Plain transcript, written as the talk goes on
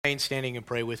Remain standing and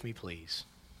pray with me, please.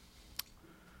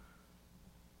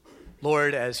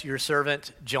 Lord, as your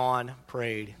servant John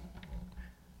prayed,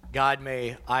 God,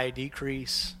 may I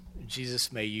decrease,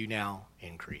 Jesus, may you now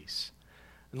increase.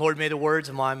 And Lord, may the words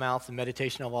of my mouth and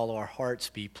meditation of all our hearts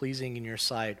be pleasing in your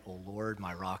sight, O Lord,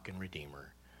 my rock and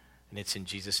redeemer. And it's in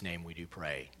Jesus' name we do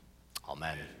pray.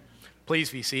 Amen.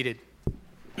 Please be seated.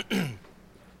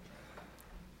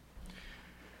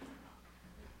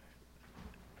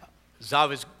 As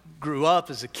I grew up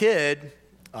as a kid,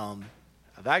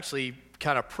 I've actually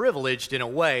kind of privileged in a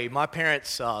way. My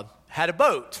parents had a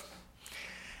boat,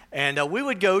 and we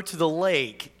would go to the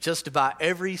lake just about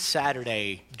every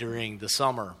Saturday during the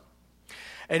summer.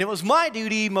 And it was my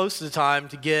duty most of the time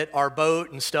to get our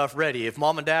boat and stuff ready. If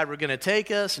Mom and Dad were going to take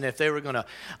us, and if they were going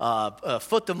to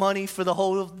foot the money for the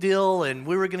whole deal, and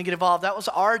we were going to get involved, that was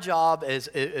our job as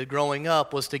growing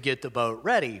up, was to get the boat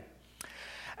ready.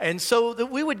 And so that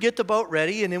we would get the boat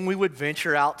ready, and then we would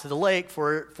venture out to the lake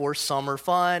for summer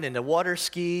fun and the water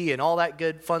ski and all that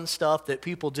good fun stuff that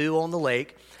people do on the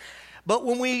lake. But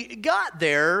when we got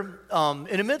there,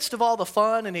 in the midst of all the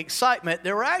fun and the excitement,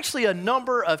 there were actually a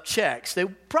number of checks. They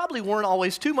probably weren't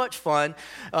always too much fun.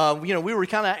 We were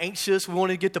kind of anxious. We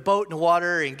wanted to get the boat in the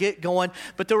water and get going.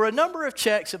 But there were a number of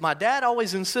checks that my dad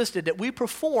always insisted that we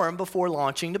perform before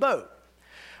launching the boat.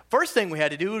 First thing we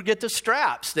had to do was get the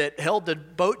straps that held the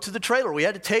boat to the trailer. We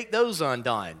had to take those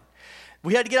undone.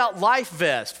 We had to get out life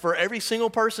vests for every single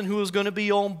person who was going to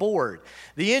be on board.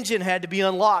 The engine had to be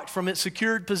unlocked from its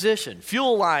secured position.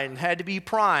 Fuel line had to be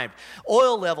primed.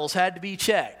 Oil levels had to be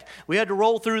checked. We had to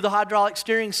roll through the hydraulic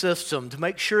steering system to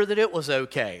make sure that it was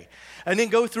okay. And then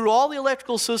go through all the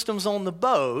electrical systems on the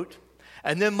boat.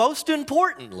 And then most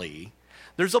importantly,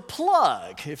 there's a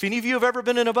plug. If any of you have ever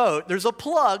been in a boat, there's a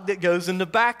plug that goes in the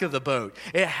back of the boat.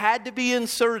 It had to be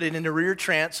inserted in the rear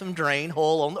transom drain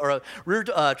hole, or a rear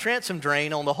transom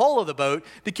drain on the hull of the boat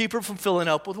to keep it from filling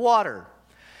up with water.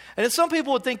 And some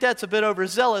people would think that's a bit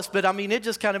overzealous, but I mean, it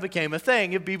just kind of became a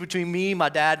thing. It'd be between me, my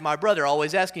dad, and my brother,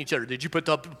 always asking each other, did you put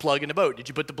the plug in the boat? Did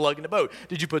you put the plug in the boat?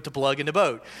 Did you put the plug in the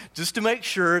boat? Just to make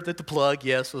sure that the plug,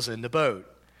 yes, was in the boat.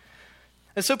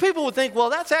 And so people would think, well,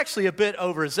 that's actually a bit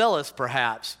overzealous,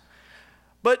 perhaps.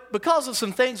 But because of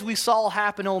some things we saw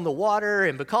happen on the water,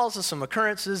 and because of some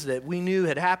occurrences that we knew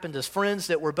had happened as friends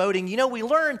that were boating, we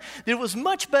learned that it was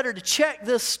much better to check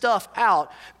this stuff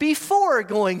out before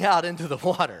going out into the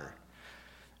water.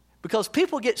 Because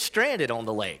people get stranded on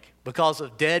the lake because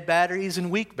of dead batteries and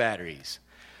weak batteries.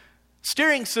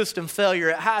 Steering system failure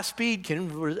at high speed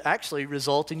can actually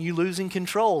result in you losing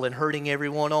control and hurting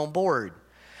everyone on board.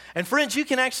 And friends, you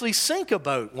can actually sink a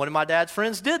boat. One of my dad's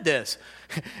friends did this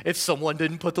if someone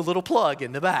didn't put the little plug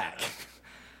in the back.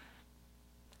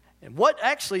 And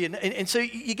so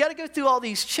you got to go through all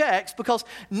these checks, because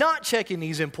not checking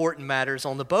these important matters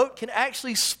on the boat can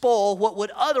actually spoil what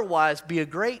would otherwise be a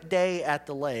great day at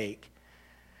the lake.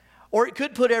 Or it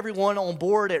could put everyone on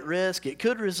board at risk. It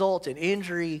could result in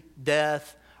injury,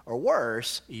 death, or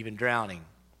worse, even drowning.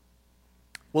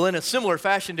 Well, in a similar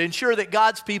fashion, to ensure that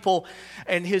God's people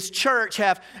and His church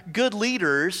have good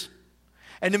leaders,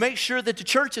 and to make sure that the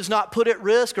church is not put at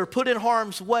risk or put in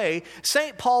harm's way,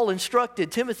 St. Paul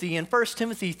instructed Timothy in 1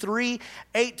 Timothy 3,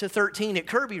 8-13 that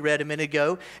Kirby read a minute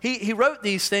ago. He wrote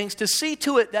these things to see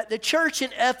to it that the church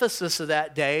in Ephesus of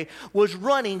that day was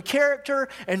running character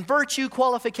and virtue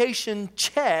qualification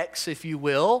checks, if you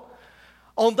will,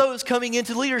 on those coming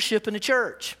into leadership in the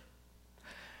church.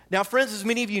 Now, friends, as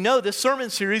many of you know, this sermon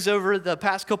series over the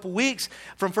past couple weeks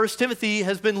from 1 Timothy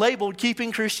has been labeled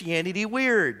Keeping Christianity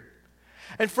Weird.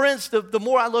 And friends, the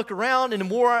more I look around and the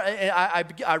more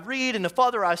I read and the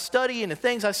farther I study and the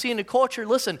things I see in the culture,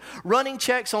 listen, running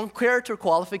checks on character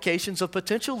qualifications of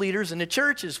potential leaders in the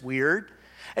church is weird.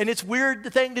 And it's a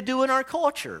weird thing to do in our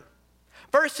culture.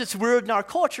 First, it's weird in our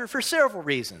culture for several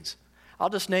reasons. I'll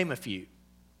just name a few.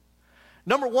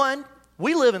 Number one,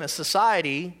 we live in a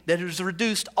society that has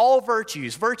reduced all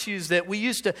virtues that we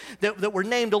used to, that were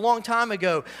named a long time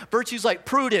ago. Virtues like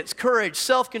prudence, courage,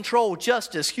 self-control,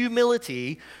 justice,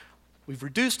 humility. We've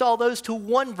reduced all those to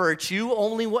one virtue,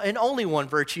 only one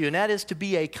virtue, and that is to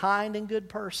be a kind and good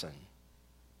person.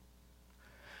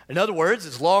 In other words,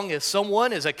 as long as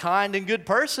someone is a kind and good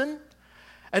person,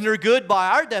 and they're good by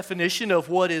our definition of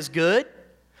what is good,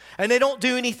 and they don't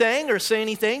do anything or say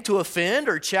anything to offend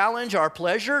or challenge our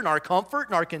pleasure and our comfort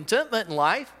and our contentment in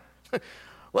life,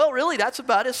 well, really, that's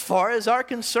about as far as our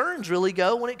concerns really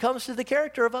go when it comes to the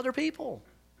character of other people.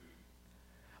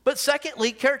 But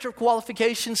secondly, character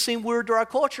qualifications seem weird to our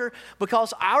culture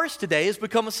because ours today has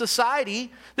become a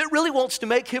society that really wants to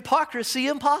make hypocrisy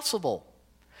impossible.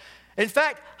 In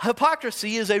fact,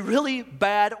 hypocrisy is a really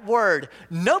bad word.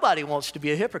 Nobody wants to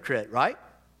be a hypocrite, right?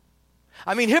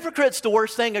 I mean, hypocrite's the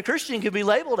worst thing a Christian can be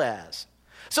labeled as.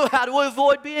 So how do we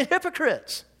avoid being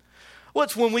hypocrites? Well,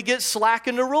 it's when we get slack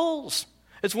in the rules.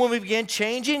 It's when we begin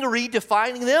changing or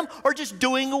redefining them or just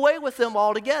doing away with them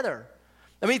altogether.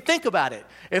 I mean, think about it.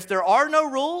 If there are no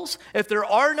rules, if there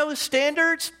are no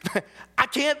standards, I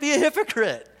can't be a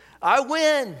hypocrite. I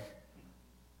win.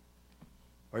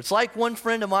 Or it's like one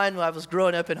friend of mine when I was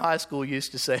growing up in high school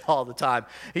used to say all the time.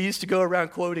 He used to go around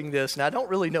quoting this, and I don't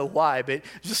really know why, but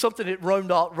it's just something that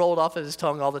rolled off of his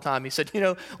tongue all the time. He said,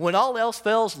 when all else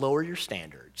fails, lower your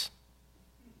standards.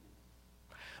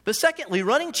 But secondly,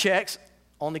 running checks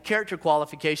on the character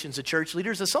qualifications of church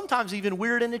leaders is sometimes even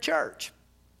weird in the church.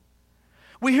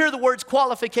 We hear the words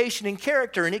qualification and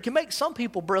character, and it can make some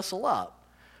people bristle up,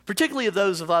 particularly of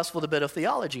those of us with a bit of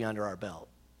theology under our belt.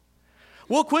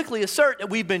 We'll quickly assert that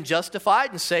we've been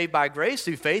justified and saved by grace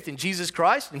through faith in Jesus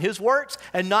Christ and his works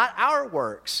and not our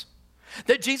works.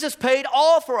 That Jesus paid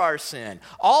all for our sin,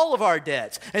 all of our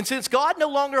debts. And since God no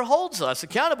longer holds us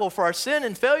accountable for our sin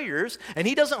and failures, and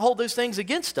he doesn't hold those things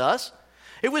against us,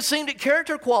 it would seem that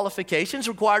character qualifications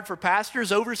required for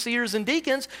pastors, overseers, and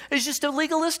deacons is just a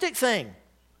legalistic thing.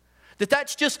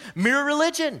 That's just mere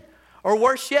religion. Or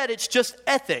worse yet, it's just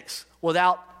ethics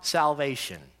without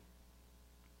salvation.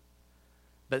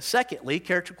 But secondly,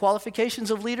 character qualifications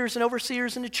of leaders and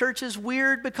overseers in the church is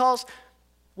weird because,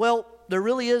 well, there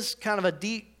really is kind of a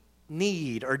deep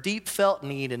need or deep felt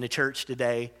need in the church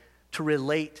today to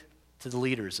relate to the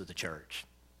leaders of the church.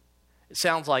 It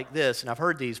sounds like this, and I've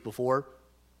heard these before.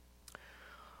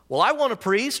 Well, I want a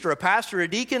priest or a pastor or a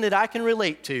deacon that I can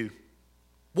relate to.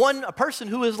 A person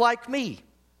who is like me,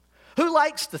 who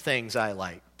likes the things I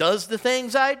like, does the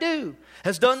things I do,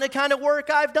 has done the kind of work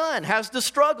I've done, has the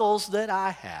struggles that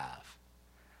I have.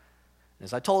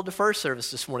 As I told the first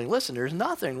service this morning, listen, there's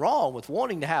nothing wrong with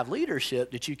wanting to have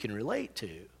leadership that you can relate to.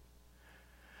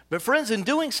 But friends, in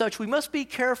doing such, we must be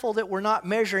careful that we're not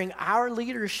measuring our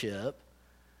leadership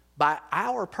by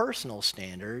our personal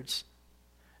standards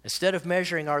instead of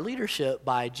measuring our leadership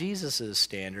by Jesus'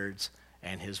 standards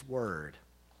and his word.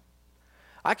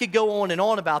 I could go on and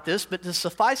on about this, but to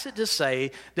suffice it to say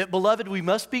that, beloved, we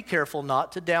must be careful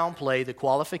not to downplay the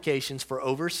qualifications for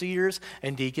overseers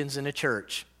and deacons in a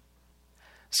church,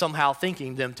 somehow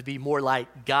thinking them to be more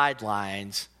like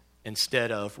guidelines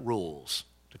instead of rules,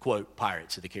 to quote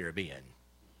Pirates of the Caribbean.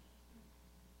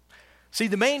 See,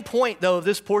 the main point, though, of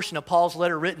this portion of Paul's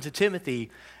letter written to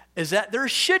Timothy is that there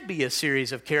should be a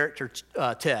series of character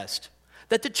tests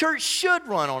that the church should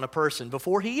run on a person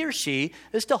before he or she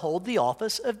is to hold the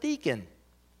office of deacon.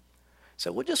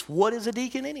 So, what is a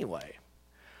deacon anyway?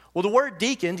 Well, the word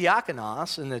deacon,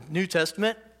 diakonos, in the New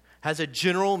Testament has a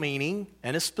general meaning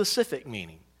and a specific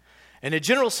meaning. In a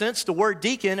general sense, the word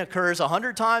deacon occurs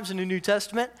 100 times in the New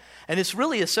Testament, and it's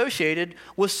really associated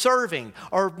with serving,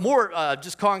 or more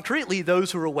just concretely,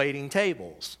 those who are waiting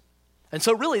tables. And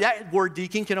so really that word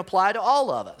deacon can apply to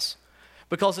all of us,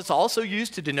 because it's also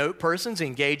used to denote persons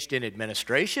engaged in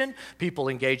administration, people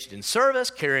engaged in service,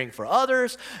 caring for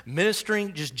others,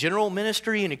 ministering, just general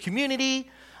ministry in a community.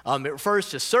 It refers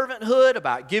to servanthood,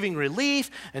 about giving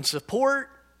relief and support.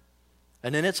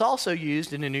 And then it's also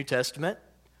used in the New Testament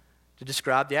to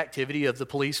describe the activity of the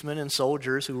policemen and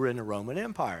soldiers who were in the Roman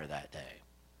Empire that day.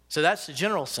 So that's the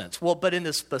general sense. Well, but in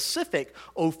the specific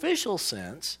official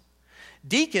sense,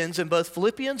 deacons in both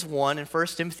Philippians 1 and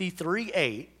 1 Timothy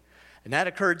 3:8, and that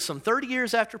occurred some 30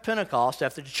 years after Pentecost,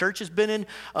 after the church has been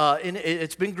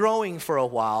it's been growing for a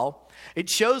while. It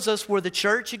shows us where the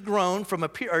church had grown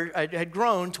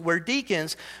to where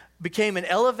deacons became an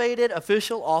elevated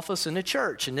official office in the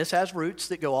church. And this has roots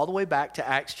that go all the way back to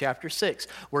Acts chapter 6,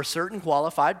 where certain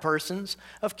qualified persons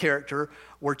of character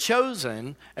were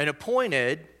chosen and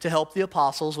appointed to help the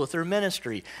apostles with their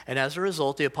ministry. And as a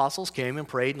result, the apostles came and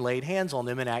prayed and laid hands on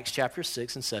them in Acts chapter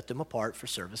 6 and set them apart for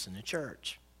service in the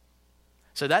church.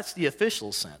 So that's the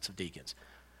official sense of deacons.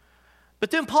 But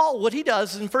then Paul, what he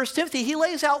does in 1 Timothy, he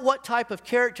lays out what type of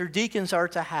character deacons are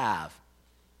to have.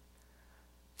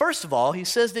 First of all, he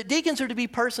says that deacons are to be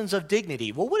persons of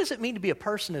dignity. Well, what does it mean to be a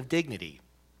person of dignity?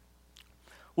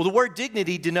 Well, the word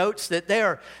dignity denotes that they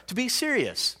are to be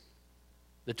serious,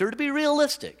 that they're to be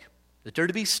realistic, that they're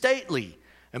to be stately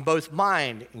in both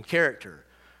mind and character,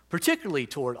 particularly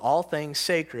toward all things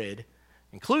sacred,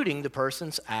 including the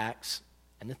person's acts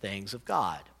and the things of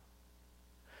God.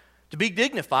 To be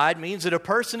dignified means that a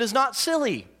person is not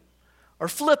silly or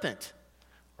flippant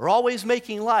or always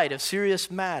making light of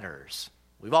serious matters.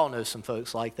 We've all known some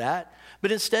folks like that.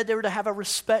 But instead, they were to have a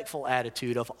respectful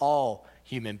attitude of all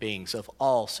human beings, of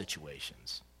all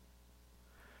situations.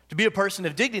 To be a person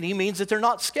of dignity means that they're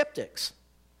not skeptics.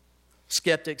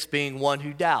 Skeptics being one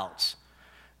who doubts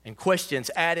and questions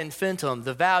ad infinitum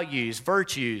the values,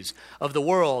 virtues of the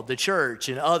world, the church,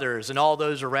 and others, and all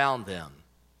those around them.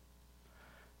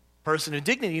 Person of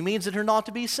dignity means that they're not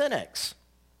to be cynics.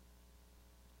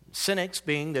 Cynics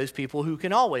being those people who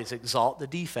can always exalt the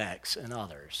defects in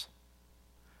others.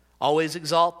 Always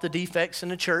exalt the defects in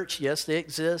the church. Yes, they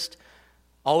exist.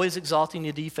 Always exalting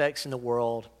the defects in the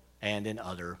world and in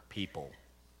other people.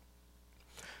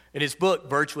 In his book,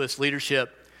 Virtuous Leadership,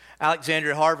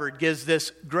 Alexander Harvard gives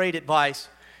this great advice.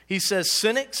 He says,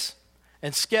 cynics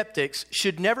and skeptics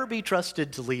should never be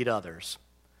trusted to lead others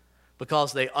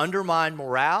because they undermine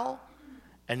morale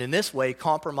and in this way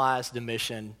compromise the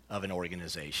mission of an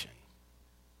organization.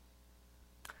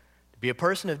 To be a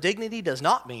person of dignity does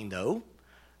not mean, though,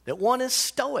 that one is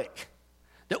stoic,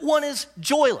 that one is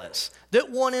joyless,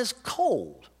 that one is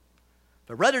cold.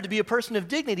 But rather, to be a person of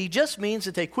dignity just means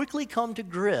that they quickly come to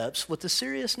grips with the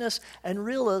seriousness and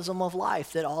realism of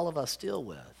life that all of us deal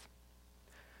with.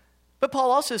 But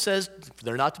Paul also says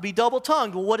they're not to be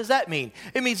double-tongued. Well, what does that mean?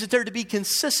 It means that they're to be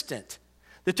consistent,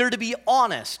 that they're to be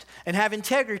honest and have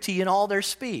integrity in all their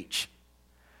speech.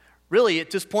 Really,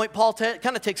 at this point, Paul kind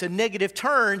of takes a negative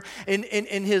turn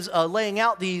in his laying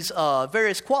out these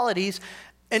various qualities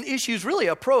and issues really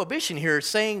a prohibition here,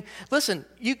 saying, listen,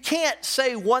 you can't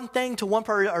say one thing to one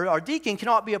person, or our deacon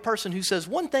cannot be a person who says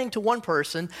one thing to one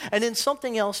person and then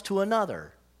something else to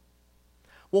another.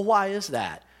 Well, why is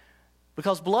that?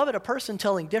 Because, beloved, a person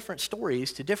telling different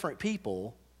stories to different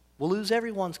people will lose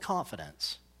everyone's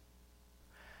confidence.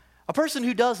 A person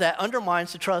who does that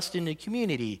undermines the trust in the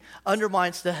community,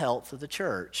 undermines the health of the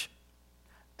church.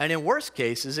 And in worst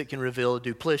cases, it can reveal a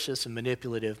duplicitous and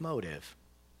manipulative motive.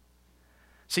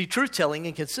 See, truth-telling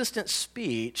and consistent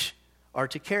speech are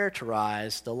to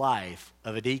characterize the life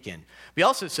of a deacon. He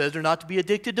also says they're not to be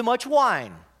addicted to much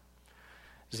wine.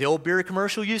 As the old beer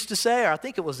commercial used to say, or I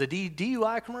think it was the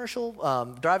DUI commercial,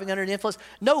 driving under the influence,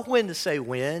 know when to say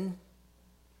when.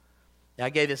 Now, I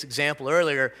gave this example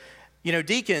earlier. You know,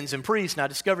 deacons and priests, and I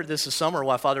discovered this summer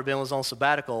while Father Ben was on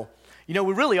sabbatical, you know,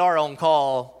 we really are on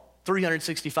call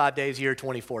 365 days a year,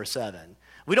 24/7.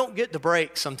 We don't get the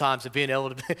break sometimes of being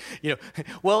able to,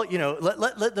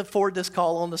 let forward this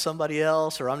call on to somebody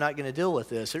else, or I'm not going to deal with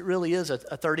this. It really is a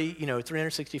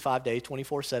 365-day,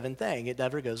 24/7 thing. It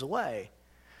never goes away.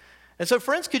 And so,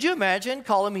 friends, could you imagine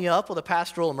calling me up with a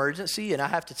pastoral emergency, and I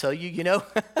have to tell you,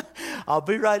 I'll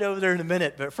be right over there in a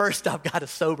minute, but first I've got to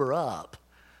sober up.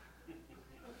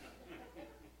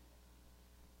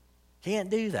 Can't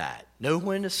do that. Know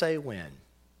when to say when.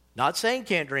 Not saying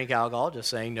can't drink alcohol, just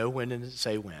saying know when to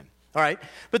say when. All right?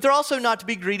 But they're also not to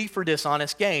be greedy for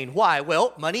dishonest gain. Why?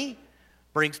 Well, money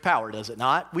brings power, does it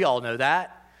not? We all know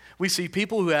that. We see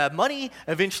people who have money,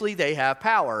 eventually they have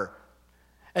power.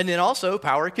 And then also,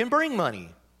 power can bring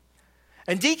money.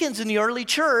 And deacons in the early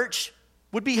church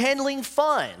would be handling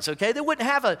funds, okay? They wouldn't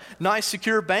have a nice,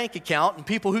 secure bank account and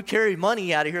people who carry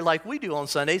money out of here like we do on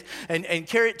Sundays and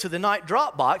carry it to the night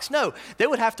drop box. No, they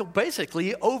would have to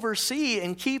basically oversee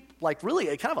and keep really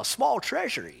a kind of a small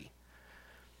treasury.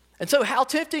 And so how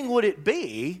tempting would it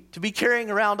be to be carrying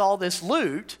around all this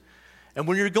loot, and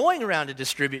when you're going around to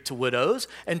distribute to widows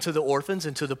and to the orphans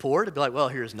and to the poor, to be like, well,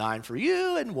 here's 9 for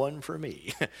you and 1 for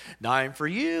me. 9 for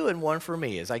you and 1 for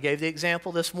me. As I gave the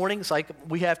example this morning, it's like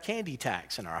we have candy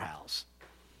tax in our house.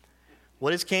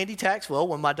 What is candy tax? Well,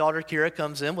 when my daughter Kira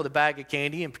comes in with a bag of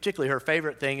candy, and particularly her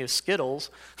favorite thing is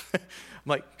Skittles, I'm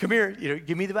like, come here,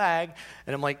 give me the bag.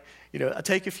 And I'm like, I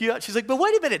take a few out. She's like, but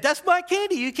wait a minute, that's my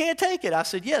candy. You can't take it. I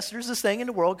said, yes, there's this thing in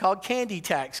the world called candy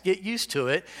tax. Get used to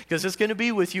it because it's going to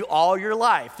be with you all your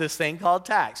life, this thing called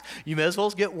tax. You may as well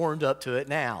get warmed up to it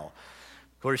now.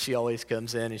 Of course, she always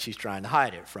comes in and she's trying to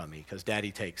hide it from me because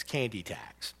Daddy takes candy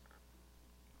tax.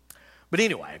 But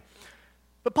anyway,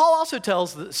 but Paul also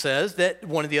says that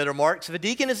one of the other marks of a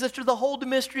deacon is that they're to hold the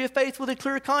mystery of faith with a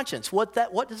clear conscience. What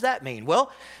does that mean?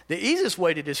 Well, the easiest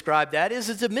way to describe that is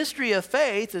that the mystery of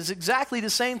faith is exactly the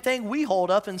same thing we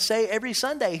hold up and say every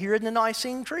Sunday here in the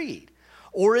Nicene Creed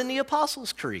or in the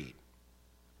Apostles' Creed.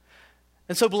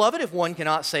 And so, beloved, if one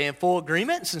cannot say in full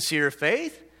agreement and sincere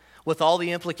faith with all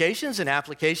the implications and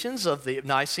applications of the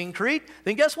Nicene Creed,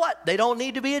 then guess what? They don't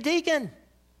need to be a deacon.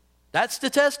 That's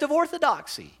the test of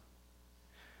orthodoxy.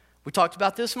 We talked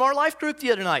about this in our life group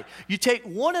the other night. You take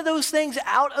one of those things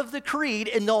out of the creed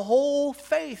and the whole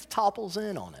faith topples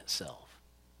in on itself.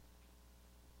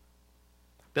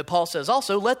 But Paul says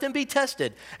also, let them be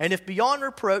tested, and if beyond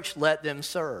reproach, let them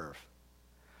serve.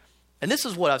 And this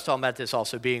is what I was talking about, this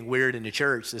also being weird in the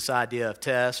church, this idea of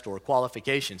test or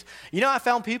qualifications. I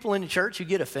found people in the church who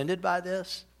get offended by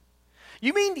this.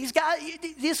 You mean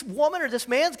this woman or this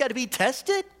man's got to be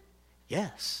tested?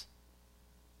 Yes.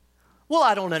 Well,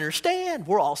 I don't understand.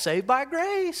 We're all saved by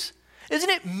grace. Isn't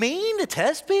it mean to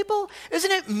test people?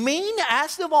 Isn't it mean to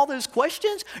ask them all those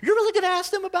questions? You're really going to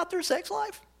ask them about their sex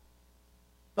life?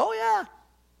 Oh, yeah.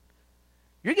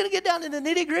 You're going to get down to the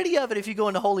nitty-gritty of it if you go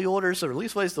into holy orders, or at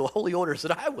least ways the holy orders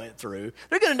that I went through.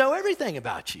 They're going to know everything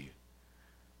about you.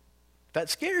 If that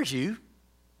scares you, you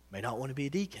may not want to be a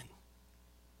deacon.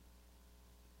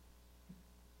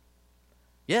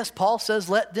 Yes, Paul says,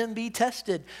 let them be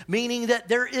tested, meaning that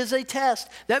there is a test.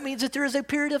 That means that there is a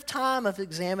period of time of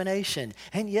examination.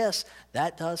 And yes,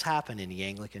 that does happen in the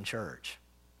Anglican Church.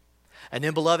 And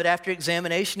then, beloved, after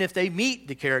examination, if they meet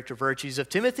the character virtues of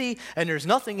Timothy and there's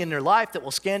nothing in their life that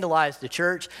will scandalize the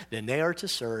church, then they are to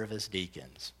serve as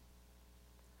deacons.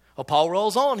 Well, Paul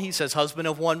rolls on. He says, husband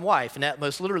of one wife, and that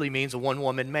most literally means a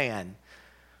one-woman man.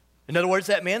 In other words,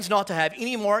 that man's not to have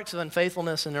any marks of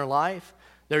unfaithfulness in their life.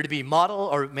 They're to be model,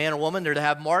 or man or woman. They're to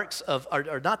have marks of,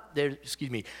 they're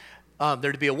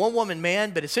to be a one-woman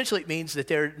man, but essentially it means that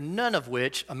they're none of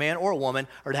which, a man or a woman,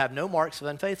 are to have no marks of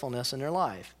unfaithfulness in their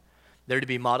life. They're to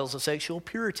be models of sexual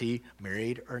purity,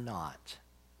 married or not.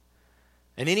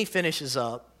 And then he finishes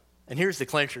up, and here's the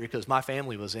clincher, because my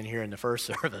family was in here in the first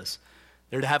service.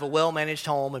 They're to have a well-managed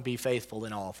home and be faithful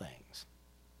in all things.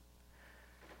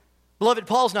 Beloved,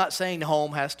 Paul's not saying the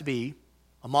home has to be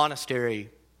a monastery.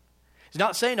 He's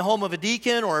not saying the home of a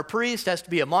deacon or a priest has to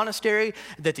be a monastery,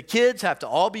 that the kids have to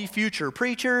all be future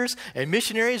preachers and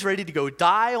missionaries ready to go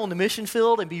die on the mission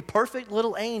field and be perfect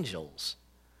little angels.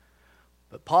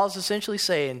 But Paul's essentially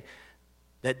saying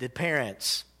that the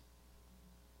parents,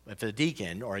 if a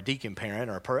deacon or a deacon parent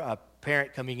or a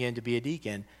parent coming in to be a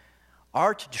deacon,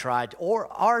 are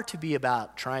to be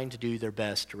about trying to do their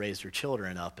best to raise their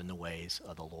children up in the ways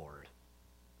of the Lord.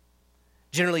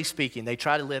 Generally speaking, they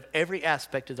try to live every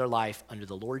aspect of their life under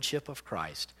the lordship of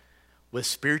Christ, with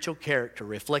spiritual character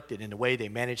reflected in the way they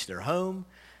manage their home,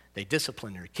 they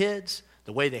discipline their kids,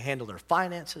 the way they handle their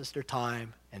finances, their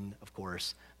time, and of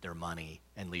course, their money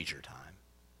and leisure time.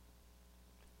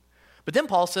 But then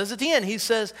Paul says at the end, he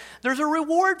says there's a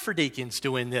reward for deacons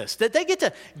doing this, that they get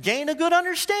to gain a good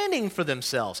understanding for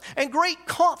themselves and great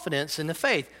confidence in the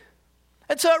faith.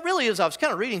 And so it really is, I was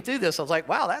kind of reading through this, I was like,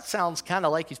 wow, that sounds kind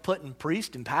of like he's putting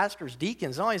priests and pastors,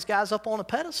 deacons, and all these guys up on a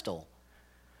pedestal.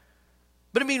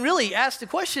 But I mean, really, ask the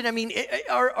question, I mean,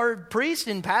 are priests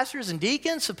and pastors and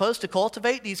deacons supposed to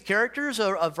cultivate these characters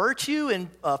of virtue in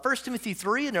 1 Timothy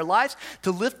 3 in their lives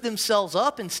to lift themselves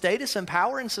up in status and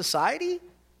power in society?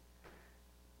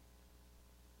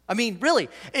 I mean, really,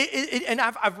 and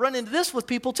I've run into this with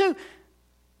people too.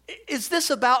 Is this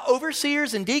about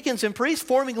overseers and deacons and priests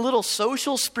forming a little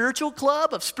social spiritual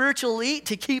club of spiritual elite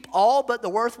to keep all but the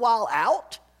worthwhile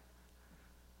out?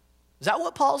 Is that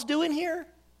what Paul's doing here?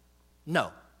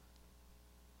 No.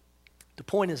 The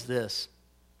point is this.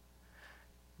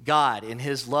 God, in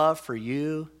his love for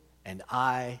you and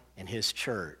I and his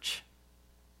church,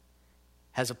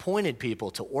 has appointed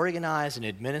people to organize and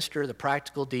administer the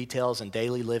practical details and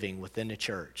daily living within the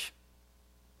church.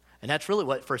 And that's really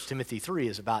what 1 Timothy 3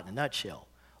 is about in a nutshell.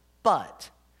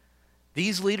 But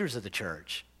these leaders of the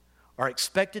church are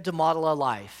expected to model a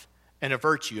life and a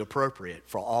virtue appropriate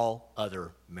for all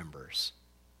other members.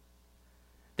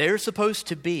 They are supposed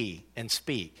to be and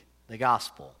speak the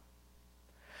gospel.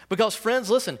 Because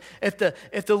friends, listen, if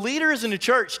the leaders in the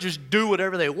church just do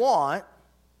whatever they want,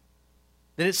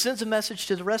 then it sends a message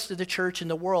to the rest of the church in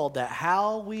the world that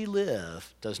how we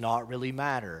live does not really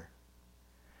matter.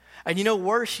 And you know,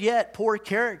 worse yet, poor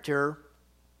character,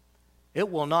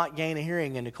 it will not gain a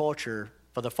hearing in the culture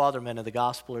for the fathermen of the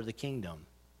gospel or the kingdom.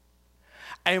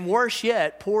 And worse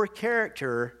yet, poor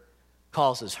character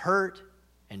causes hurt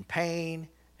and pain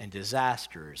and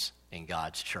disasters in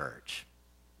God's church.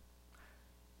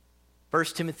 1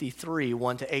 Timothy 3,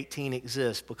 1-18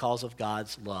 exists because of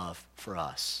God's love for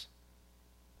us.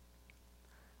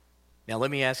 Now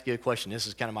let me ask you a question. This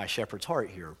is kind of my shepherd's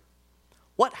heart here.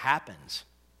 What happens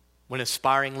when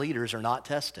aspiring leaders are not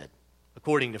tested,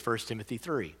 according to 1 Timothy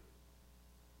 3?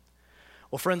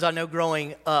 Well, friends, I know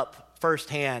growing up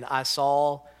firsthand, I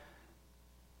saw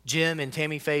Jim and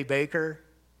Tammy Faye Baker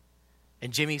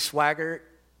and Jimmy Swaggart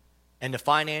and the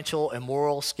financial and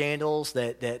moral scandals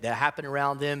that happened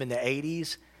around them in the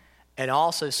 80s, and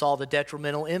also saw the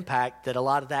detrimental impact that a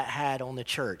lot of that had on the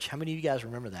church. How many of you guys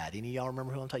remember that? Any of y'all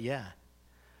remember who I'm talking about?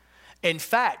 Yeah. In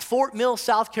fact, Fort Mill,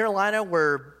 South Carolina,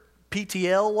 where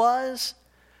PTL was,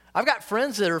 I've got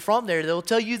friends that are from there that will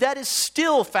tell you that is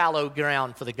still fallow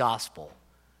ground for the gospel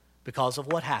because of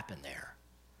what happened there.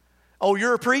 Oh,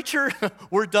 you're a preacher?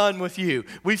 We're done with you.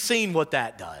 We've seen what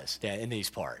that does in these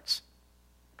parts.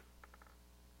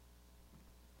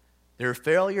 Their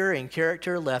failure in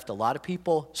character left a lot of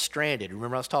people stranded.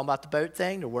 Remember I was talking about the boat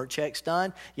thing? There weren't checks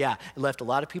done? Yeah, it left a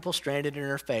lot of people stranded in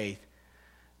their faith.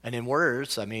 And in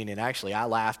words, and actually I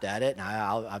laughed at it, and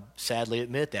I sadly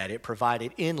admit that. It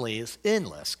provided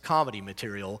endless comedy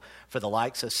material for the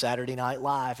likes of Saturday Night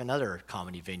Live and other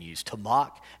comedy venues to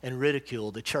mock and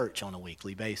ridicule the church on a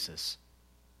weekly basis.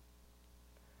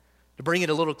 To bring it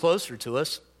a little closer to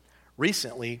us,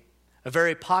 recently, a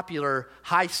very popular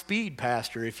high-speed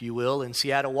pastor, if you will, in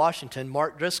Seattle, Washington,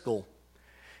 Mark Driscoll,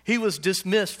 he was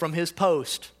dismissed from his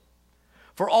post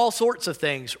for all sorts of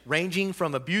things, ranging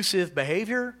from abusive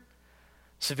behavior,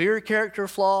 severe character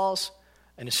flaws,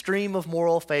 and a stream of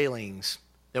moral failings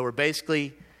that were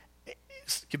basically,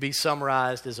 could be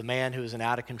summarized as a man who is an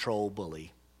out-of-control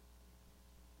bully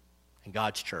in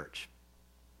God's church.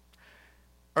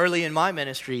 Early in my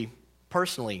ministry,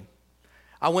 personally,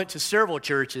 I went to several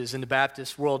churches in the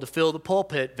Baptist world to fill the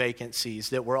pulpit vacancies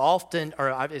that were often,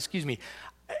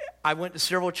 I went to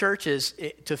several churches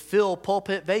to fill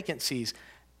pulpit vacancies,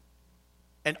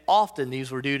 and often these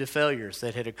were due to failures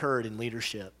that had occurred in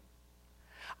leadership.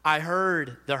 I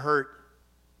heard the hurt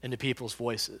in the people's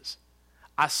voices.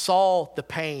 I saw the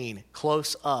pain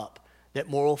close up that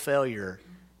moral failure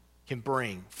can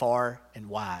bring far and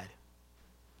wide.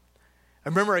 I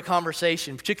remember a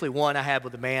conversation, particularly one I had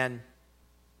with a man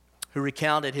who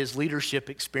recounted his leadership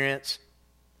experience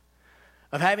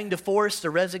of having to force the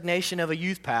resignation of a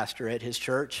youth pastor at his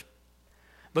church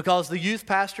because the youth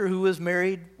pastor, who was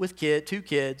married with two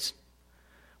kids,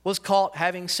 was caught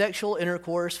having sexual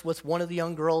intercourse with one of the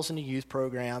young girls in the youth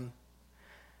program,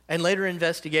 and later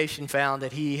investigation found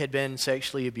that he had been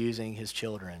sexually abusing his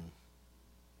children.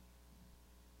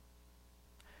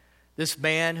 This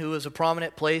man, who was a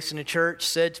prominent place in the church,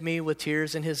 said to me with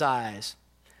tears in his eyes,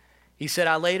 he said,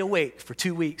 I laid awake for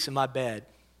 2 weeks in my bed,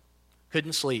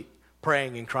 couldn't sleep,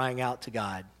 praying and crying out to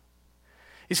God.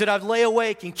 He said, I'd lay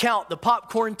awake and count the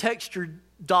popcorn textured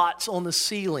dots on the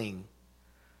ceiling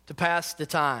to pass the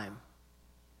time.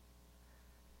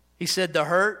 He said, the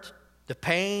hurt, the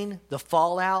pain, the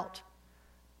fallout.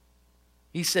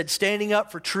 He said, standing up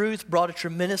for truth brought a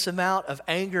tremendous amount of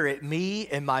anger at me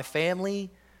and my family,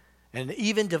 and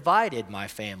even divided my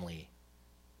family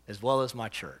as well as my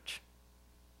church.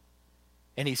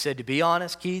 And he said, to be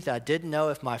honest, Keith, I didn't know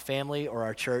if my family or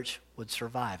our church would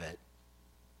survive it.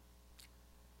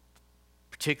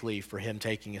 Particularly for him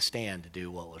taking a stand to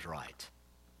do what was right.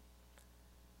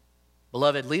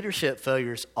 Beloved, leadership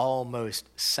failures almost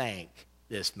sank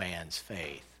this man's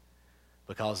faith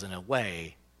because in a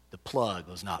way, the plug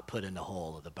was not put in the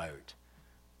hole of the boat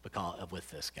with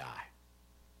this guy.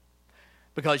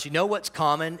 Because you know what's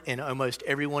common in almost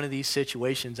every one of these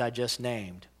situations I just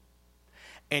named?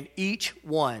 And each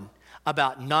one,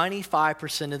 about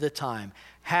 95% of the time,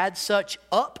 had such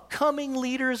upcoming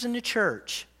leaders in the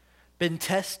church been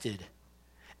tested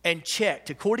and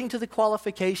checked according to the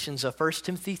qualifications of 1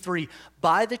 Timothy 3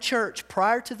 by the church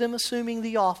prior to them assuming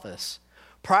the office,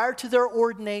 prior to their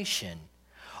ordination,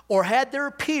 or had their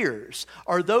peers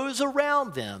or those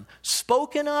around them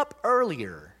spoken up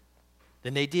earlier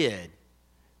than they did,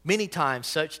 many times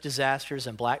such disasters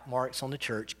and black marks on the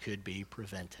church could be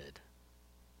prevented.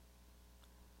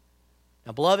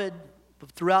 Now, beloved,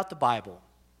 throughout the Bible,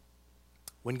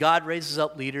 when God raises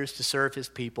up leaders to serve his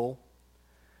people,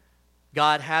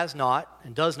 God has not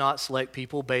and does not select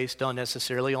people based on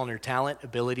necessarily on their talent,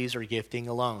 abilities, or gifting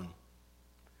alone.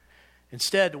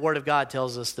 Instead, the Word of God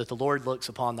tells us that the Lord looks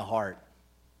upon the heart.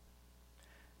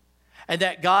 And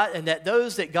that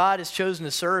those that God has chosen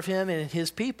to serve him and his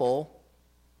people,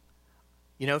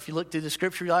 if you look through the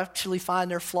scripture, you'll actually find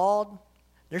they're flawed.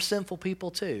 They're sinful people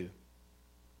too.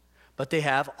 But they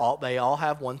all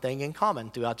have one thing in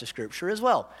common throughout the scripture as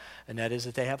well, and that is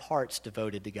that they have hearts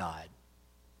devoted to God.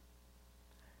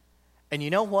 And you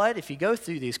know what? If you go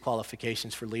through these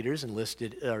qualifications for leaders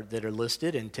that are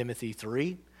listed in Timothy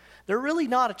 3, they're really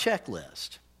not a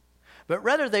checklist, but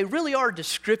rather they really are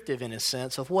descriptive in a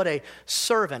sense of what a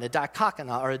servant, a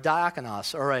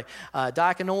diakonos, or a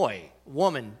diakonoi,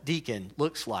 woman, deacon,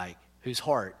 looks like, whose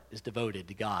heart is devoted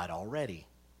to God already.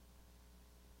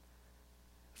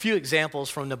 Few examples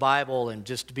from the Bible, and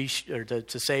just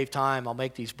to save time, I'll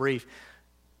make these brief.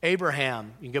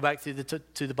 Abraham, you can go back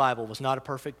to the Bible, was not a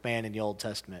perfect man in the Old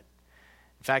Testament.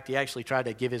 In fact, he actually tried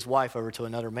to give his wife over to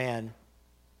another man.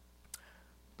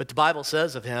 But the Bible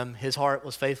says of him, his heart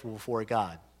was faithful before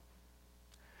God.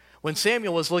 When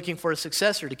Samuel was looking for a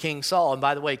successor to King Saul, and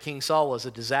by the way, King Saul was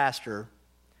a disaster,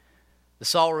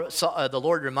 The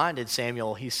Lord reminded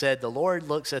Samuel, he said, the Lord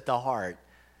looks at the heart,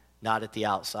 not at the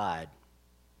outside.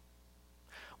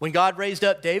 When God raised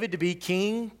up David to be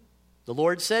king, the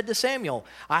Lord said to Samuel,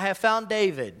 I have found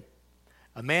David,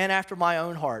 a man after my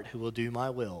own heart who will do my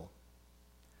will.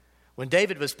 When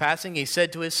David was passing, he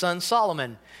said to his son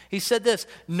Solomon, he said this,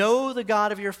 know the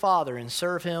God of your father and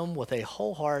serve him with a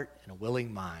whole heart and a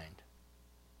willing mind.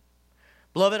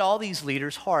 Beloved, all these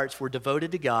leaders' hearts were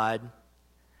devoted to God,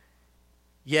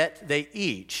 yet they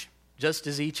each, just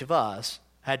as each of us,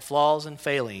 had flaws and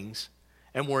failings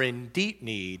and were in deep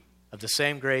need of the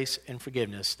same grace and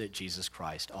forgiveness that Jesus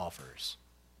Christ offers.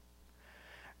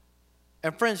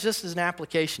 And friends, just as an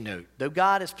application note, though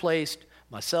God has placed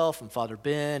myself and Father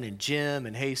Ben and Jim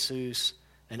and Jesus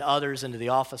and others into the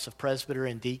office of presbyter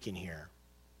and deacon here,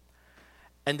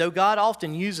 and though God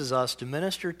often uses us to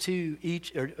minister to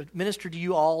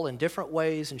you all in different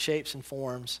ways and shapes and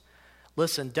forms,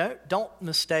 listen, don't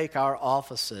mistake our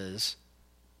offices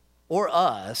or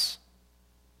us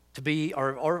to be,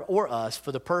 or us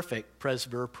for the perfect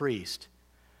presbyter or priest,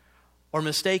 or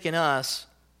mistaken us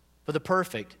for the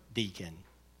perfect deacon.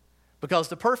 Because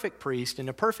the perfect priest and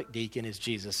the perfect deacon is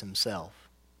Jesus himself.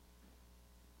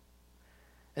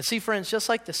 And see, friends, just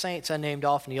like the saints I named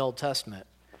off in the Old Testament,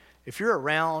 if you're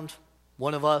around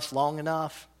one of us long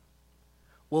enough,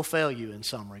 we'll fail you in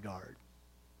some regard.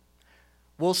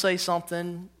 We'll say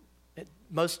something,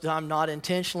 most of the time not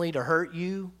intentionally, to hurt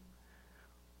you.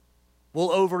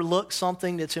 We'll overlook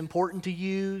something that's important to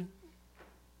you,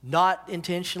 not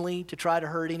intentionally to try to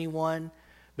hurt anyone.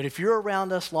 But if you're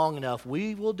around us long enough,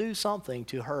 we will do something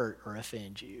to hurt or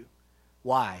offend you.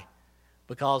 Why?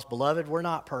 Because, beloved, we're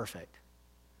not perfect.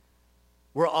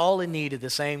 We're all in need of the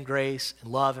same grace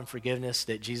and love and forgiveness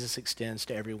that Jesus extends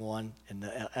to everyone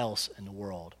else in the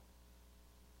world.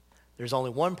 There's only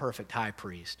one perfect high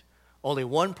priest, only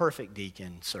one perfect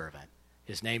deacon servant.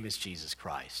 His name is Jesus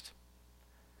Christ.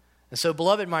 And so,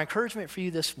 beloved, my encouragement for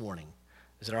you this morning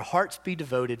is that our hearts be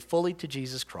devoted fully to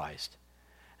Jesus Christ.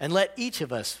 And let each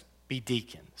of us be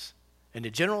deacons in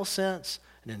the general sense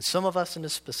and in some of us in the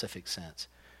specific sense,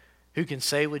 who can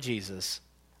say with Jesus,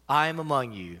 I am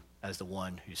among you as the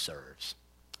one who serves.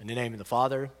 In the name of the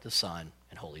Father, the Son,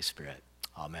 and Holy Spirit.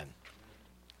 Amen.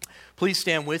 Please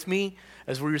stand with me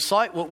as we recite what